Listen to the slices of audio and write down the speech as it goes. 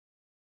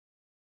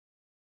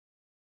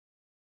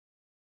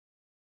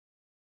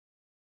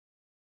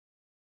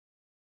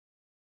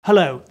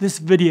Hello, this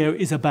video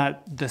is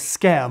about the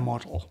scare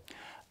model.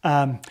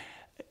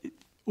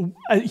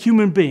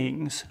 Human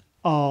beings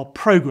are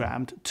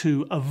programmed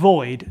to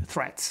avoid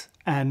threats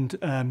and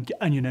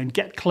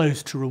get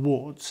close to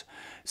rewards.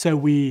 So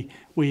we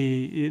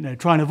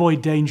try and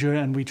avoid danger,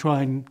 and we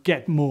try and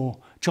get more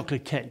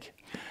chocolate cake.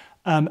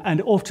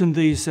 And often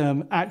these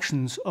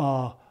actions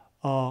are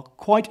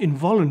quite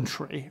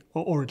involuntary,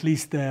 or at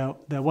least they're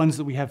ones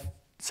that we have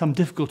some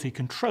difficulty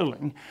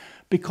controlling,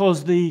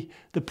 because the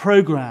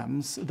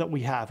programs that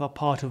we have are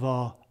part of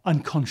our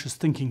unconscious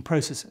thinking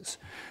processes.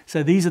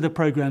 So these are the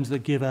programs that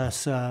give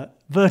us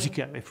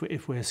vertigo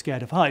if we're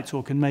scared of heights,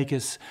 or can make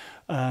us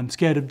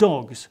scared of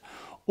dogs,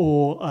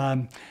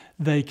 or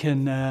they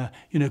can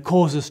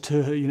cause us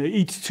to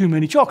eat too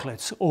many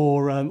chocolates,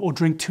 or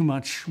drink too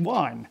much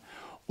wine,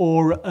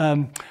 or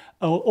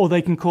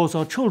they can cause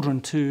our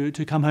children to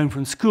come home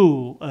from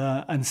school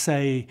and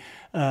say,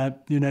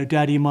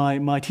 Daddy,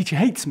 my teacher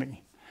hates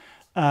me.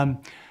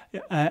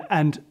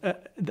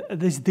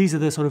 These are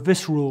the sort of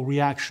visceral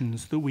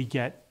reactions that we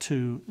get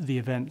to the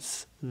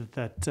events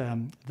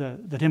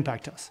that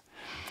impact us.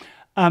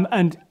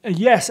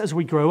 Yes, as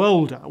we grow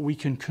older, we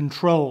can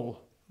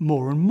control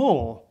more and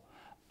more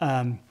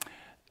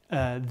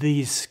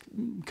these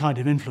kind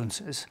of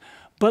influences,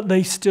 but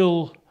they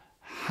still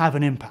have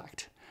an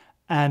impact.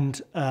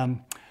 And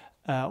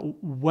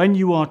when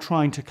you are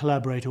trying to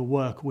collaborate or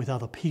work with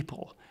other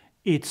people,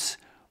 it's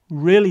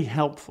really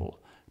helpful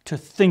to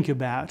think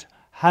about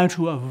how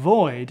to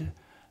avoid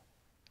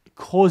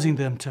causing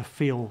them to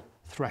feel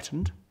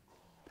threatened,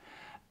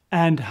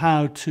 and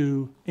how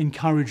to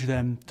encourage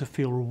them to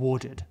feel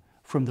rewarded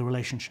from the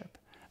relationship.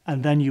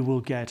 And then you will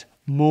get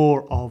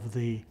more of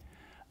the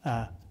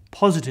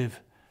positive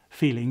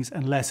feelings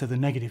and less of the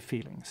negative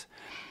feelings.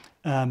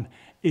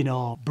 In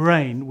our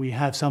brain, we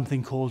have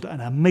something called an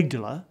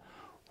amygdala,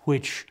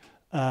 which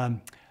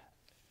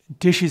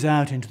dishes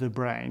out into the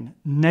brain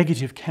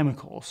negative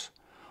chemicals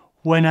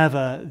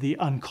whenever the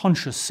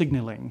unconscious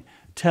signaling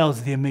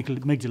tells the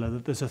amygdala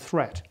that there's a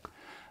threat,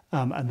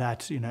 and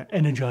that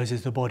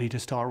energizes the body to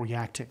start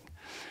reacting.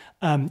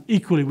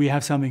 Equally, we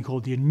have something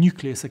called the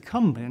nucleus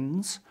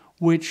accumbens,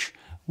 which,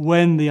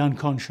 when the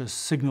unconscious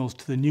signals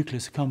to the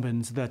nucleus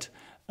accumbens that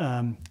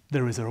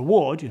there is a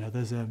reward,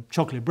 there's a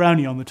chocolate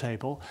brownie on the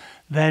table,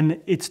 then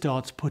it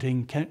starts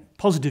putting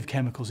positive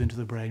chemicals into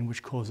the brain,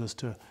 which cause us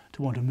to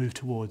want to move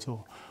towards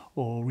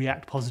or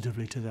react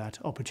positively to that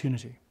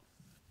opportunity.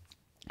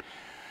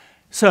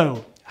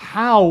 So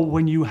how,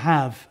 when you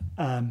have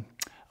a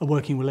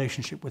working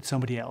relationship with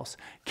somebody else,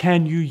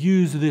 can you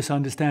use this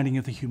understanding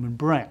of the human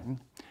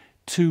brain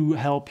to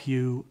help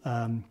you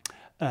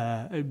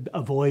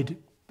avoid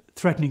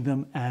threatening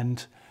them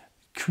and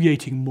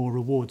creating more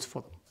rewards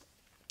for them?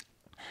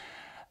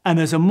 And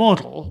there's a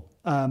model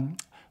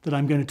that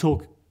I'm going to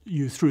talk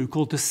you through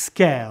called the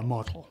scare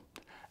model.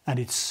 And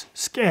it's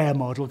scare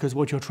model because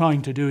what you're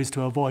trying to do is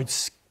to avoid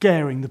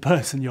scaring the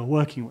person you're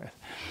working with.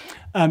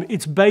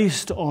 It's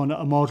based on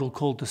a model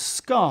called the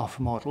scarf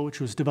model,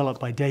 which was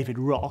developed by David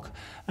Rock.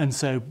 And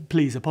so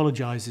please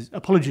apologies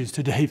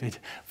to David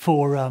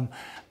for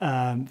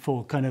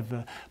kind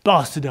of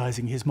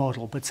bastardizing his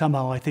model. But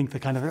somehow I think the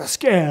kind of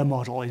scare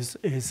model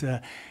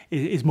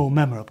is more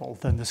memorable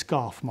than the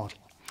scarf model.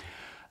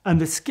 And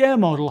the scare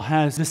model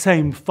has the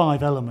same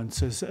 5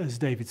 elements as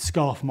David's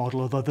scarf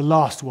model, although the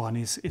last one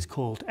is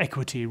called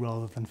equity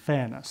rather than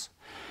fairness.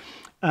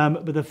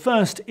 But the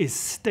first is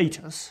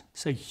status.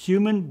 So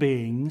human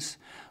beings,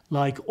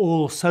 like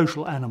all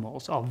social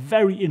animals, are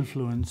very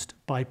influenced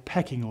by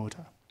pecking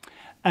order.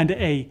 And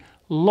a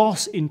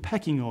loss in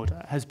pecking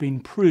order has been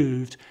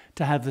proved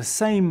to have the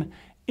same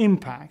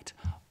impact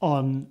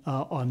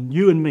on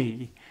you and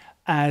me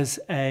as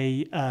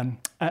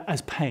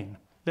pain.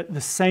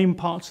 The same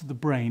parts of the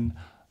brain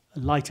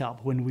light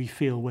up when we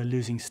feel we're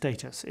losing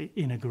status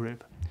in a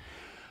group.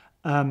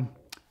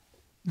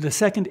 The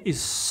second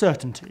is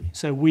certainty.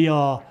 So we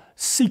are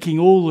seeking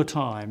all the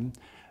time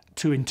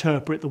to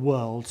interpret the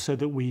world so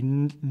that we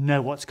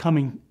know what's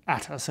coming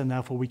at us, and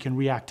therefore we can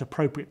react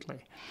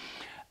appropriately.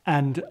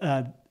 And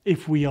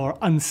if we are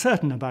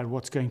uncertain about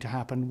what's going to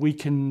happen, we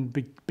can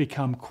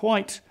become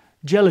quite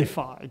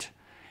jellified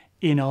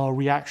in our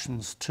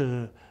reactions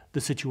to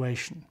the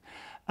situation.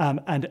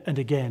 And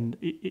again,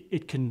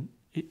 it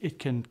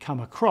can come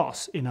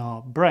across in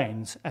our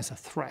brains as a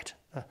threat.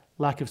 A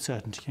lack of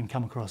certainty can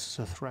come across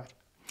as a threat.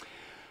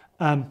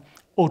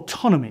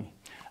 Autonomy.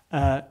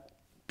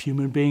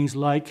 Human beings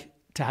like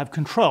to have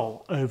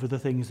control over the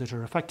things that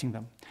are affecting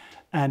them.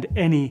 And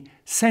any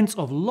sense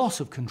of loss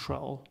of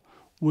control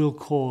will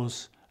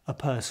cause a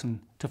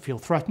person to feel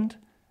threatened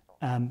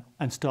and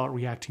start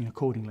reacting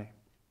accordingly.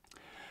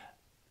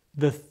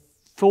 The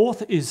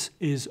fourth is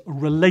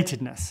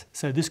relatedness.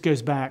 So this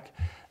goes back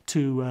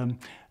to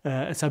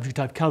a subject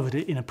I've covered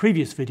in a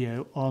previous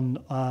video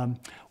on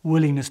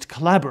willingness to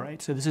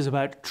collaborate. So this is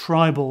about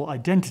tribal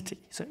identity.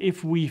 So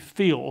if we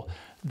feel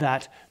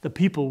that the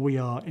people we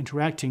are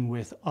interacting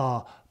with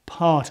are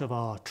part of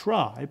our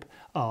tribe,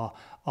 are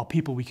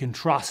people we can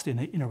trust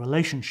in a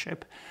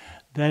relationship,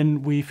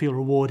 then we feel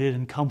rewarded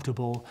and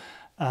comfortable.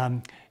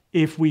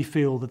 If we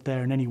feel that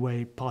they're in any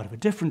way part of a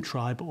different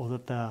tribe, or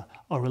that they're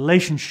a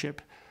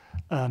relationship,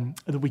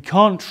 that we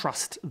can't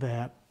trust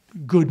their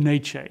good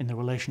nature in the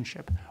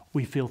relationship,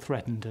 we feel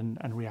threatened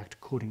and react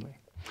accordingly.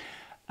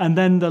 And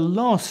then the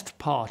last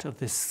part of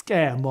this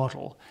scare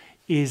model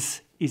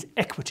is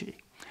equity.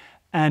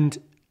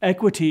 And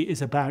equity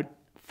is about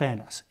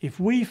fairness. If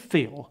we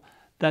feel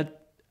that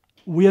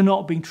we are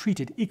not being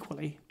treated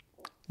equally,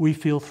 we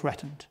feel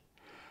threatened.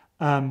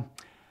 And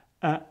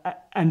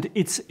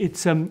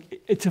it's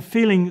a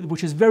feeling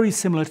which is very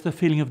similar to the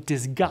feeling of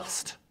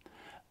disgust.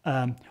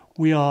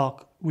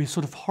 We're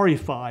sort of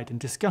horrified and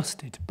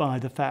disgusted by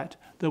the fact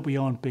that we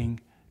aren't being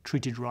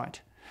treated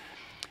right.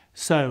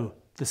 So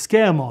the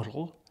scare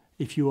model,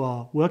 if you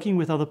are working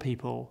with other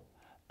people,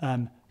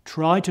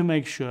 try to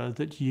make sure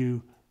that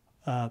you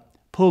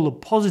pull the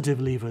positive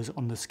levers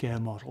on the scare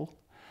model,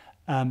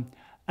 and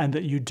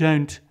that you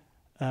don't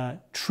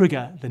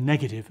trigger the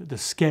negative, the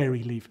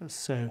scary levers.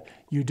 So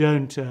you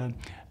don't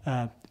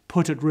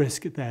put at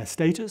risk their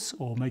status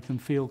or make them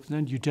feel,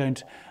 you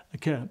don't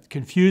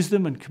confuse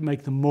them and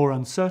make them more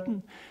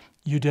uncertain.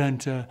 You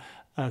don't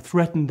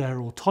threaten their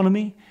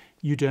autonomy.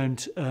 You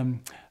don't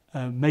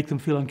make them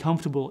feel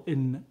uncomfortable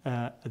in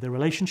the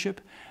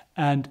relationship,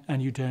 and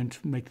you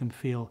don't make them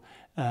feel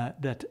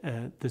that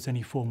there's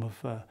any form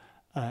of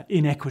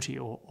inequity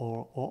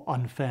or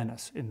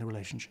unfairness in the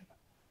relationship.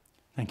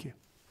 Thank you.